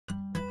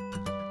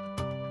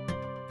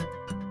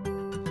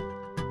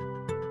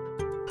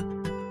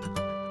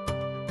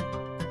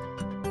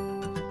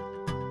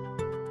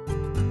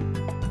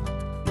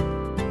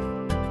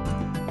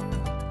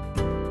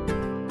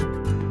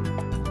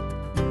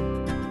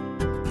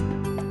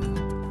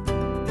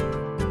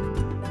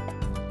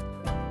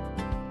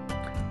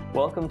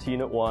Welcome to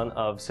Unit 1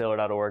 of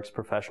Saylor.org's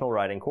professional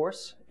writing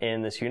course.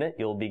 In this unit,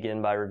 you'll begin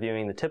by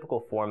reviewing the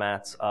typical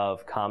formats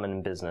of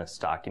common business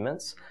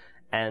documents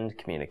and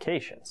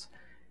communications.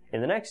 In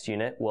the next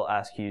unit, we'll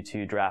ask you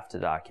to draft a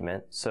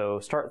document, so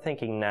start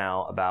thinking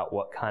now about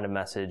what kind of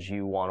message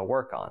you want to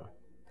work on.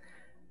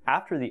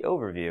 After the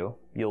overview,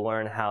 you'll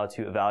learn how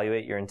to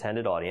evaluate your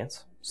intended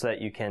audience so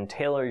that you can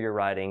tailor your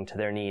writing to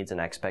their needs and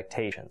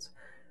expectations.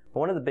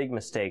 One of the big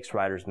mistakes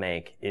writers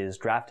make is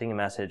drafting a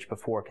message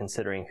before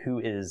considering who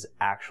is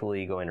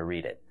actually going to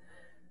read it.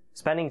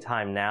 Spending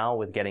time now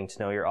with getting to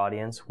know your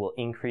audience will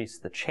increase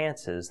the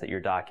chances that your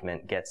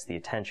document gets the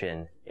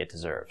attention it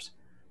deserves.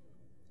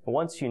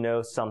 Once you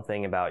know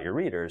something about your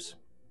readers,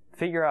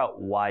 figure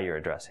out why you're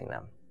addressing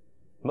them.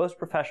 Most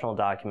professional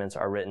documents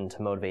are written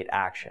to motivate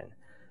action.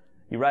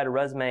 You write a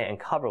resume and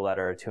cover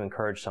letter to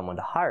encourage someone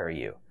to hire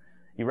you.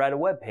 You write a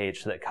web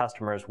page so that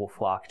customers will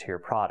flock to your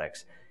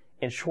products.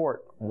 In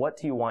short, what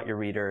do you want your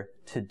reader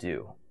to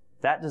do?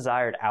 That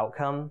desired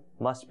outcome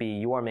must be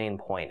your main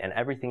point, and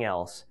everything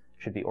else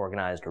should be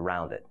organized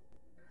around it.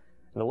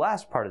 And the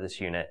last part of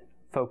this unit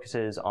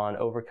focuses on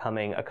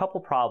overcoming a couple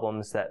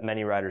problems that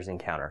many writers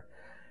encounter: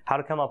 how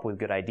to come up with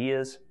good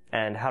ideas,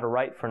 and how to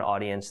write for an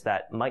audience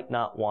that might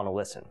not want to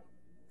listen.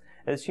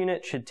 This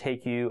unit should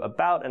take you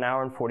about an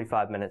hour and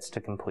 45 minutes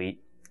to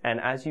complete,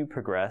 and as you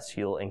progress,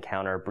 you'll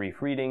encounter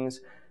brief readings,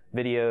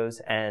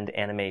 videos, and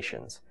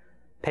animations.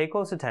 Pay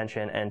close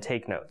attention and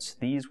take notes.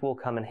 These will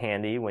come in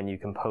handy when you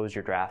compose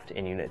your draft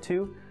in Unit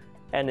 2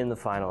 and in the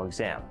final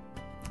exam.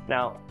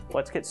 Now,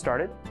 let's get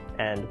started,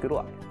 and good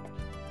luck.